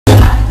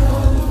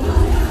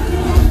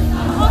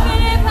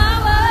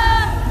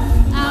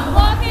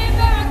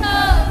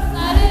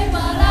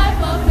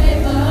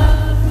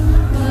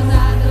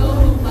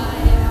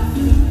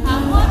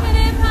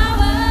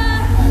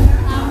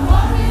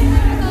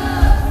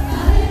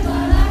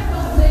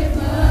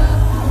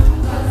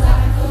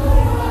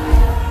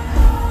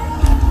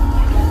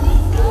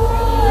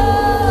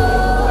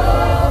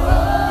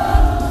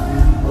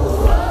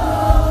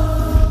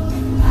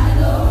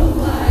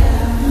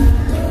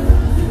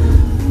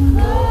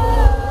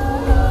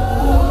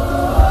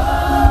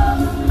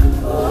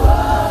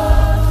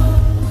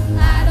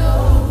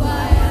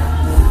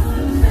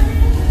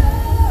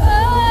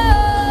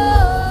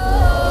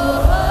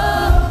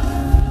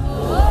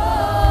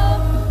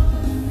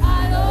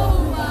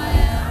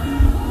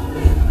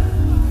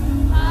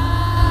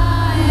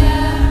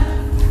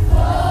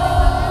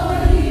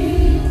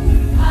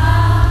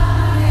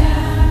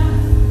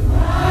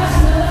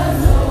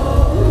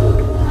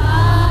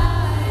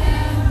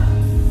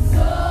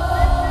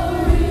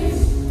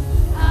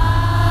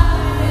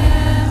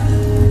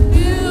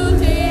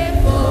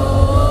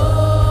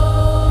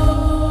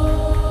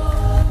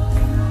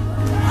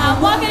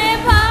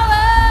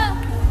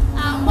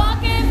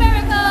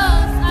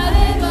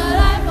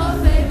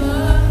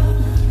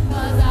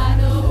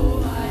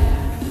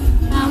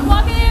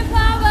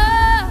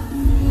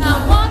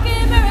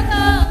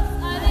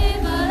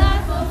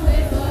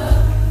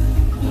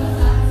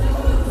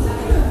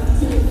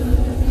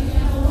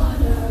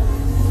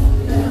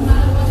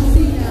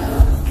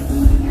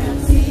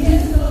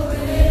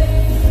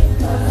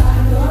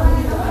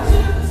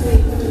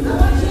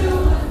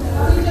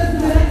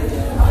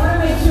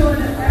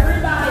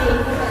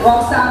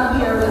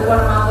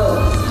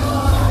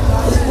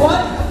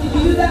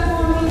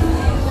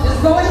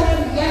go ahead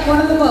and get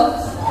one of the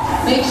books.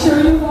 Make sure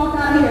you walk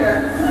out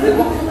here with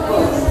one of the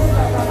books.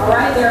 All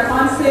right, they're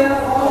on sale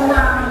all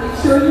around. Make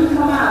sure you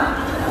come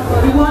out.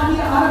 If you want me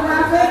to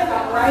autograph it,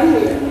 I'm right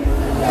here.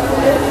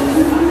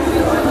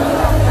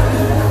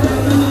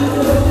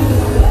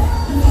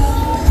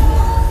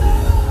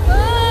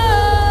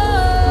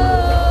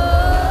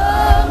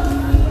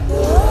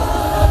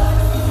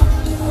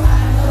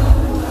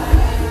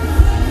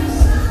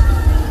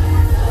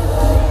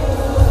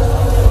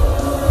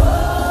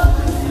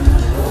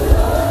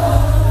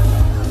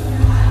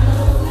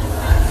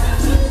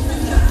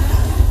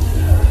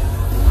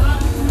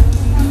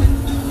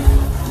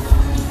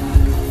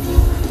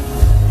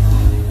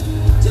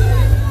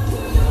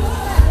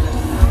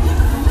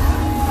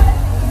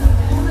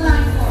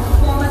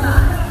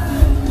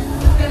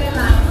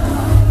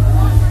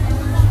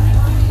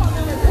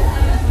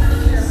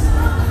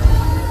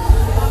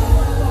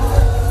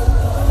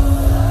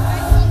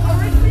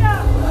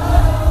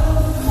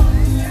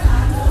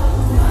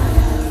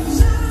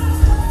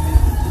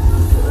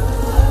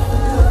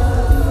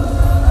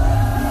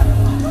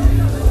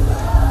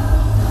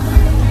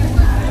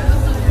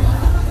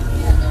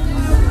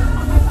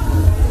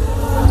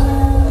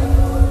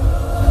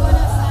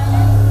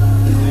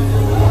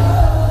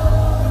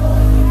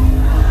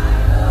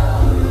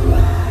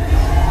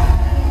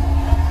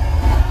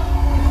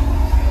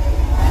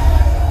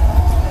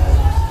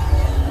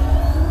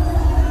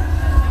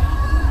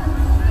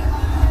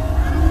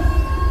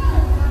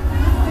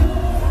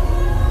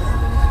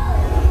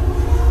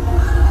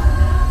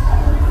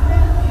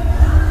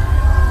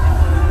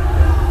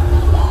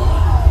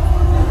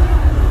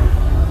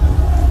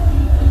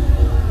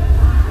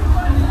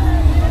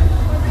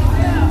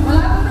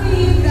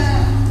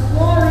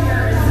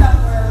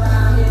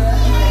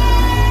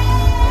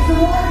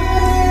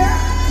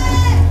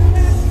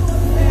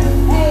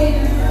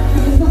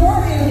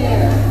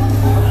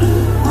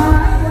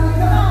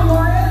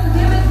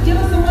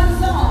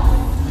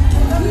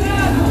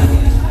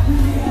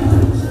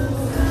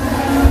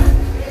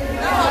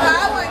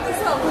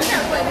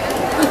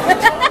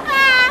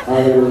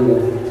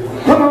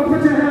 Come on,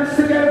 put your hands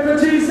together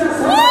for Jesus.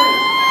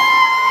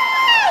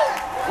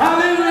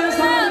 Hallelujah.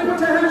 Somebody put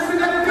your hands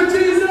together for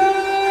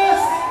Jesus.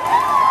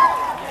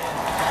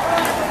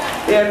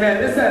 Amen.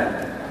 Listen,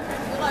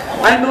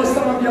 I know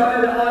some of y'all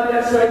in the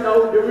audience right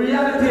now. The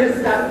reality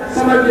is that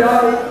some of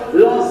y'all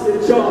lost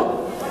your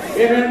job.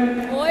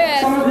 Amen. Oh,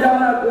 yes. Some of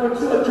y'all are going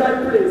through a dry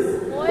place.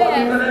 Oh, but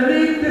yes. we're going to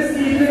leave this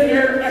evening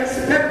here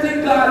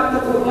expecting God to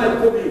provide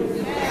for me.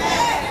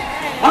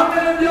 How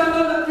many of y'all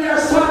know that we are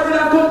serving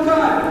a good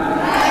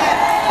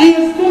God? He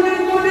is goody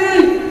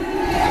goody.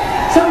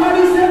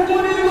 Somebody say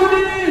goody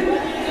goody.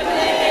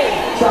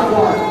 Track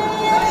one.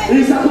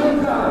 He's a good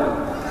God.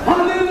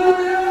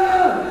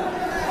 Hallelujah.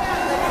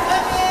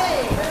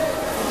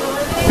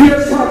 We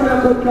are serving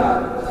a good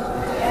God.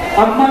 A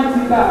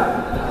mighty God.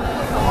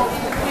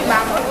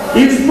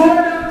 He's more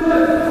than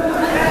good.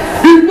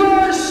 We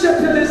worship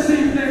you this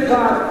evening,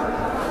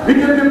 God. We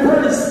give you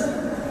praise.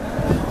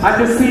 And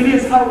the CD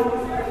is out.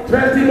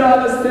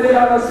 $20 today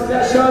on a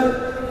special.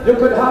 You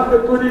could have the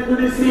goody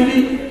goody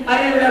CD. I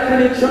am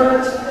like in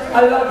church.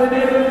 I love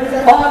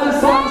it. All the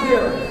songs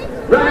here.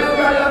 Right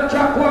on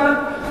track one.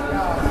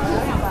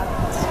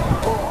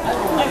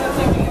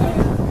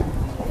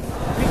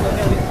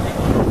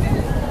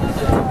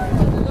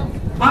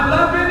 I'm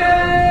loving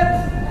it.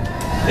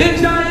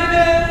 Enjoying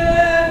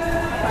it.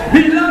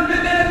 We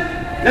loving it.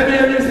 Let me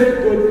hear you say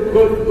good,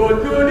 good, good,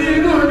 goody,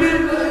 goody.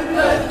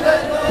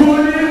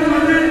 Goody,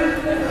 goody.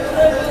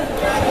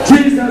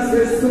 Jesus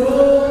is so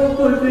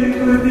goody,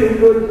 goody,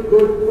 good,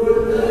 good,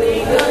 good.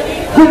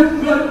 Good,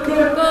 good,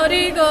 good.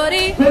 Goody,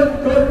 goody. Good,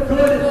 good,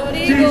 good.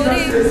 Goody, Jesus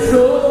goody. is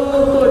so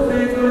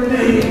goody,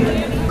 goody.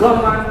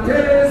 Come and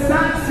taste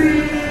and see.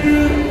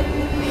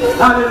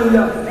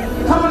 Hallelujah.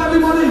 Come on,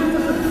 everybody.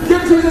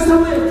 Give Jesus a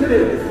wave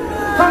today.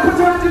 Come put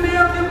your hand in the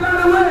air and give God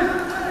a wave.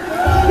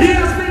 He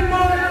has been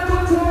more than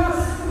good to us.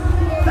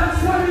 That's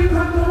why we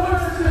come to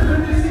worship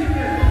Him this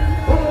evening.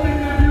 Oh, we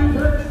give you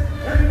praise.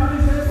 Everybody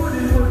say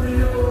goody, goody,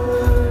 oh.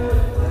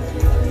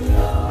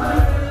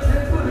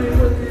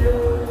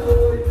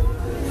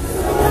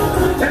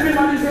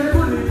 Everybody say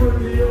goody,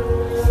 goody, oh.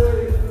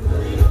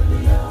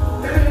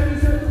 Everybody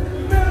say,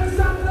 make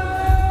some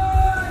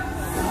noise.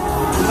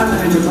 And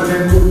then you call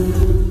them good,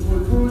 good,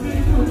 good, goody,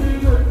 goody,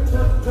 good,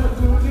 good,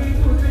 goody,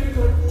 goody,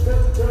 good,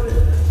 good, good.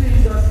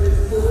 Jesus is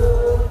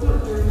good, good,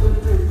 good, good,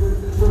 good,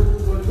 good,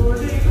 good,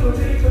 goody,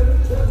 goody, good,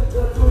 good,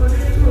 good,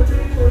 goody, goody,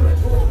 good,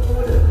 good,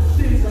 good.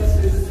 Jesus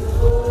is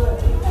good.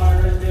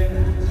 Alright then,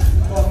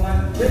 come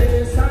and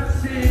taste and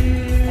see.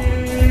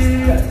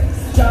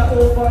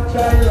 Jehovah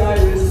Jireh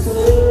is so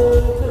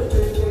good.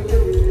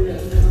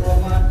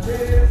 Come and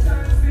taste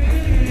and see.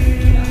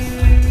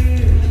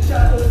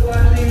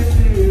 Jehovah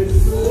Nissi is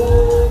so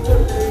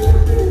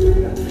good.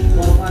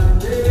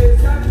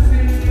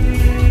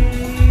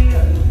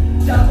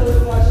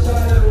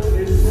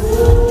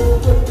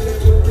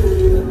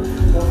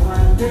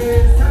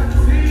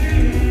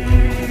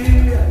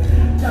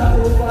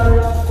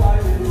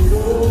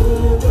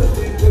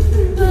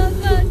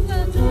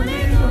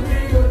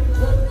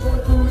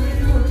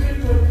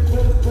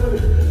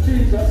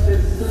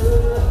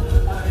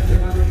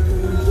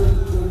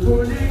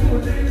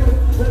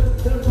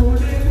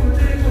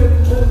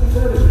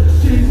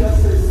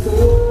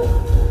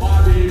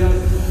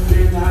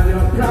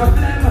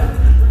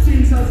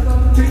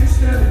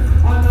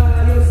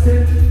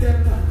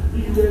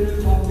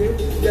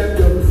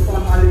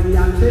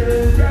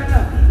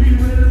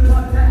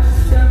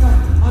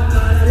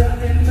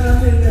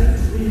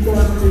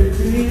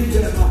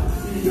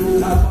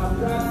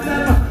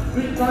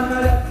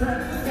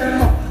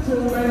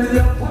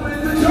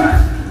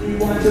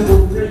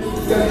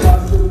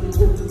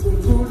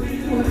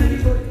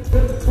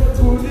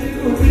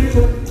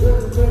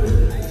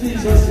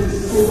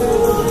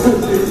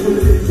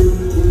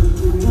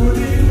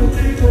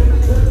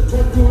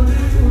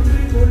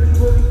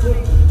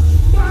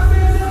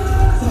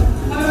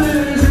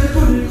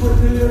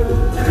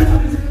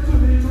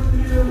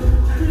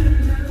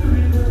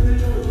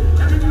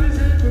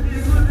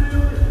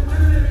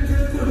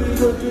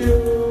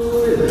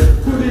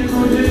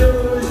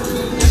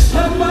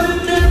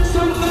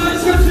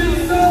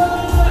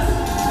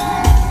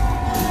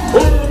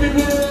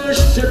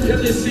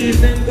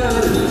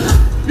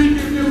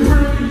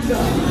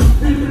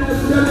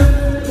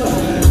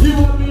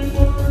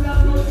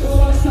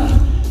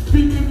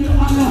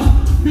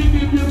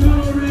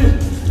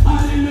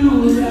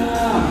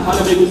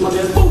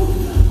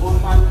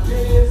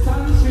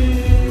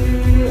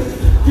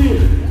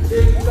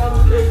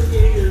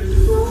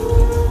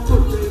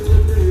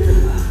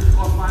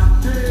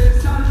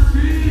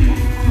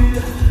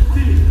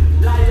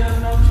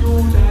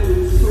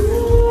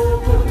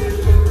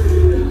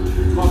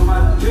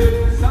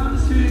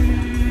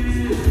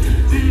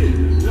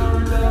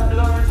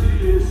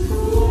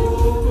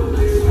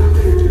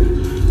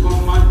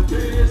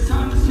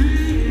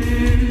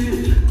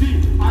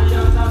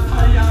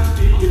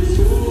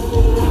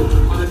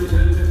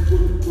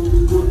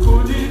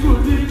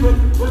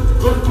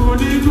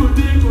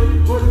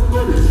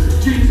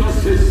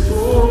 Jesus is so.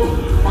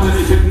 And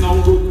he said,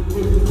 now good.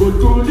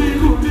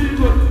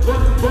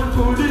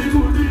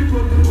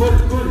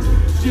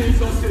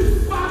 Jesus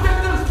is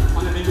marvelous.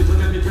 And then he said,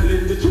 let me tell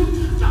you the truth.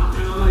 Now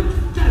tell a lie.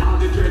 Tell all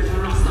the dreads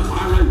and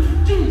Rastafari.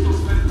 Jesus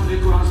went for the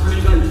cross and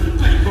he died.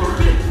 Die for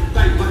me.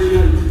 Die for the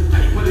young.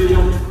 Die for the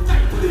young.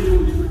 Die for the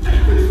youth. Die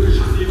for the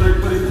Christian. He died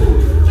for the poor.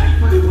 Die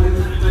for the white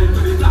and he died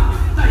for the black.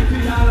 Die for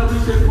the other. We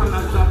said for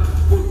that.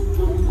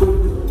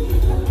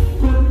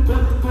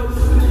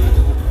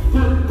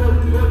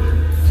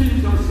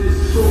 Jesus is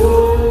so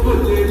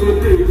good. Jesus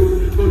is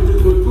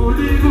so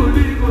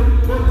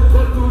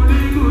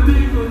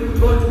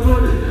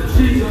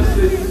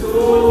Jesus is so.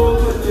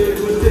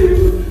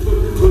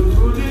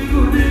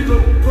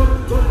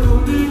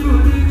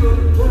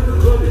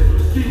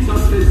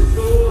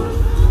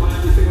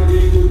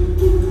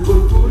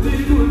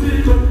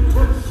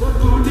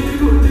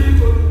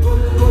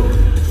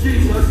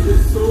 Jesus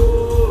is so.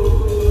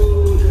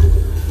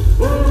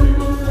 Oh, we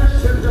will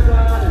worship the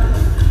God.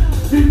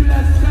 We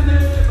bless the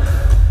name.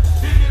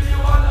 We give you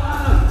all the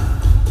honor.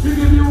 We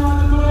give you all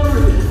the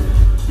glory.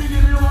 We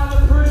give you all the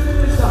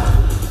praise.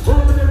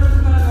 Oh, there is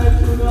none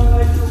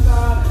like you,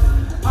 God.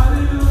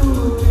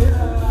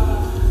 Hallelujah.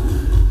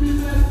 We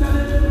bless the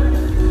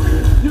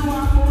name. You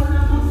are more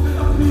than good for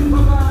your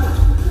people, God.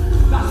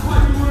 That's why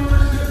we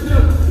worship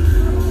you.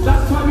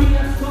 That's why we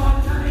exalt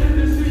your name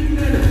this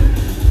evening.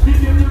 We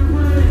give you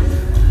praise.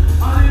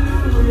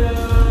 Hallelujah.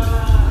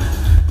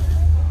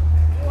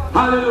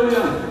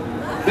 Hallelujah.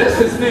 Bless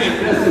his name.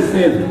 Bless his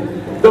name.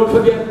 Don't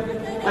forget,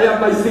 I have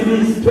my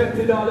CDs,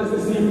 $20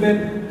 this evening.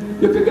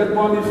 You can get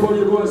more before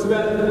you go as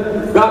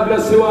well. God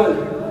bless you all.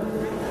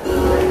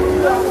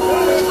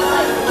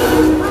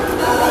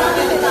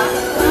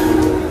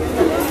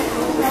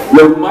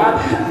 You're mad.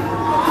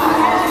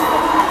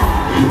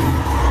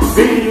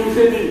 Be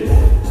using it.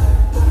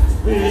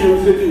 Be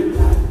using it.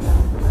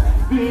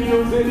 Be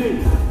using it.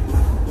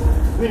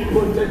 Be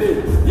putting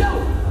it. Yo!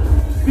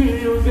 Be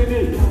using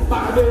it.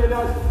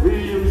 Barbados. Be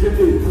using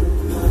it.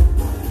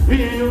 Be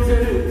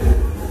using it.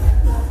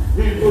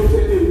 Be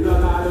putting it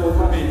all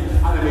over me.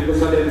 And I make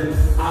us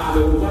all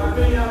over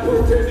me. I'm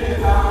putting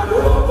it all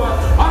over.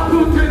 I'm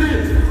putting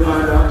it.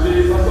 God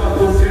Jesus, I'm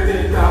putting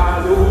it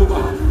all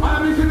over. And I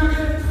make it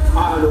again.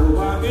 All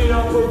over me,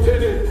 I'm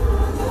putting it.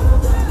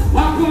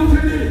 I'm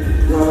putting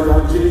it.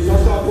 God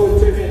Jesus, I'm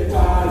putting it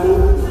all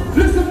over.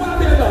 Listen, my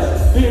brothers.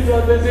 The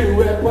blood is the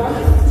weapon.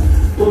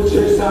 To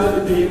chase all the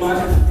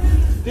demons.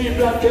 The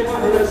blood came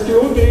and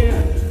rescued me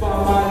from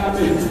my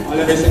enemy. And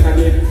let me sing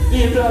again.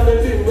 The blood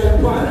is the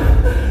weapon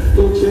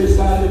to chase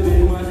all the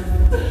demons.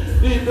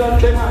 The blood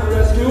came and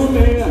rescued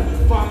me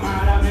from my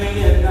enemy.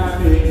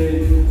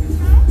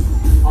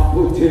 I'm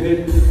putting it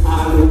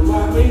all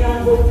over me.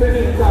 I'm putting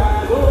it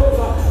all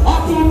over.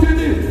 I'm putting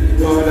it.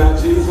 God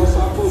Jesus,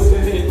 I'm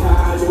putting it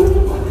all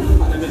over. And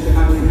let me sing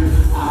again.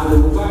 All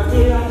over me.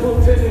 I'm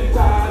putting it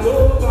all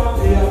over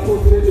me. I'm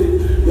putting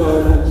it.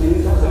 God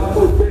Jesus, I'm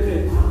putting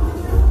it.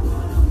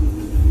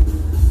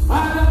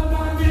 All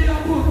over me,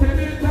 I'm putting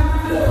it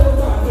all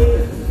over me.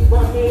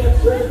 For me, it's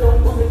straight down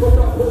for me, but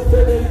I'm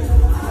putting it.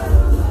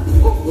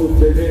 I'm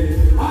putting it.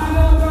 All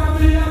over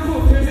me, I'm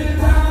putting it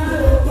all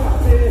over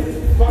me.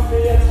 For me,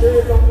 it's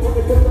straight down for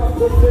me,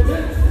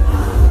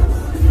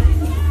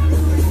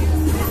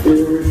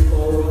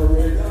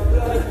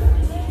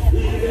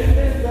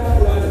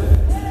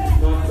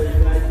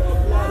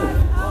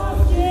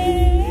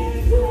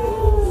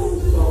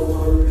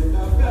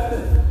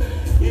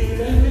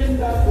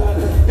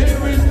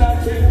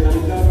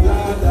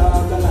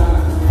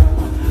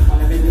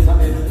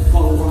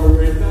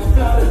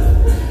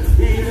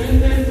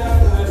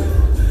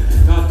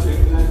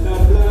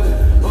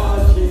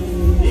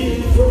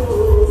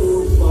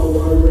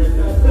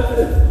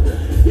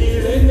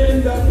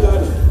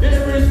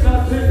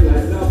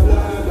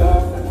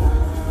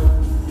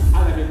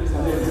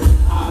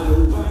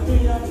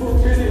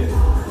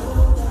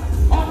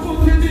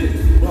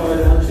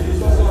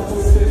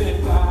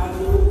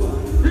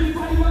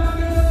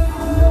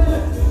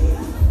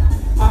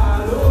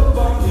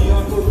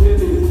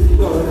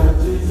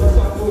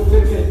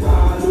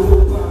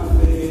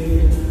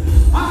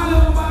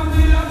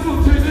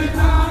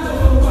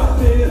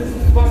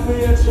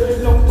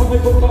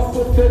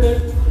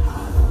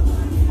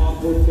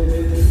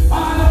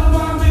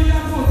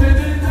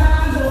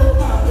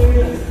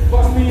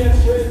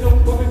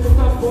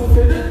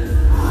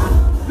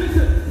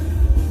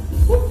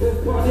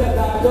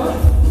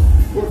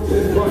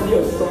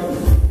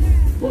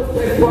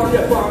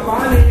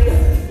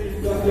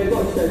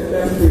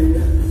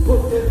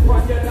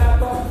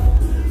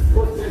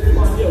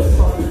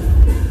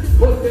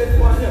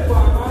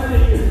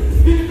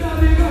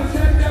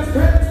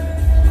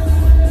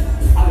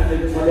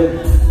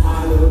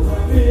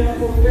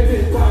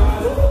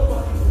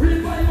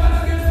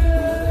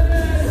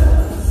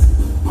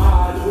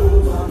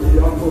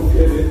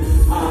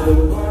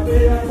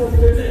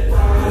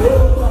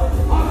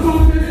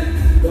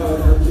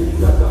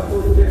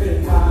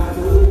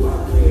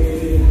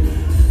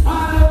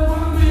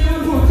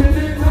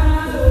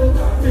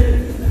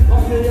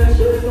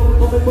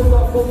 me put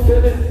a foot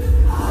in it.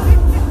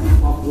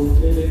 A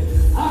foot in it.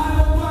 All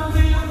over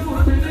me a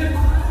foot in it.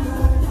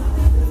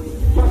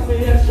 Pass me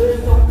a shirt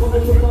and come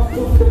and put a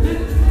foot in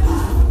it.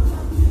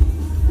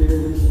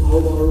 There is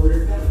power in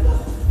that.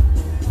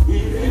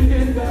 Even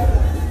in that.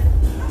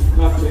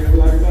 Nothing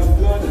like the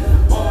blood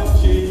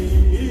of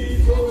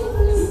Jesus.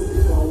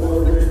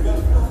 Power in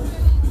that.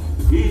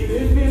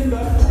 Even in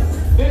that.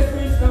 There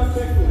is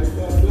nothing like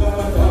the blood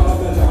of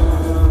the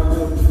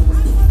Lamb.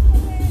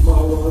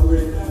 Power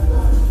in that.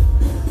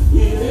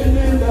 Even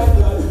in the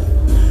blood.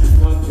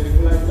 Nothing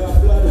like the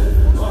blood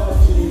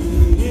of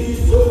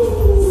Jesus.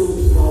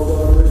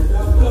 Power in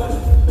the blood.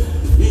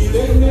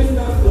 Even in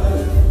the blood.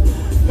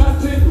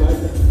 Nothing like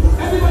that.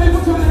 Everybody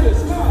put your hands.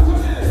 Come on, put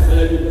your hands.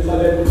 Break on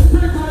it.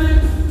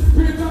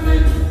 Break on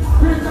it.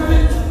 Break on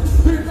it.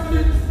 Break on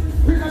it.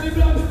 Break on the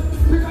blood.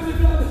 Break on the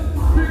blood.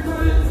 Break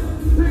on it.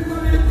 Break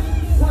on it.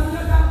 One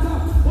your doctor.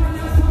 One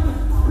your son.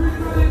 Break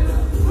on it.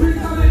 Break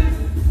on it.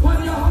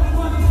 One your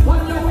husband.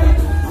 One your wife.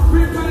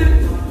 Break on it.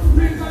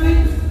 Break on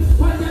it.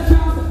 One your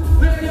job.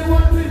 Where you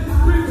working.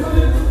 Break on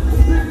it.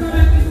 Break on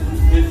it.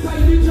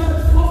 Inside the church.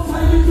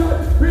 Outside the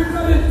church. Break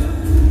on it.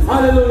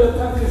 Hallelujah.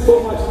 Thank you so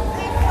much.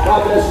 God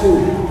bless you.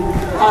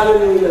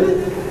 Hallelujah.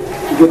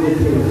 Good to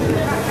see you.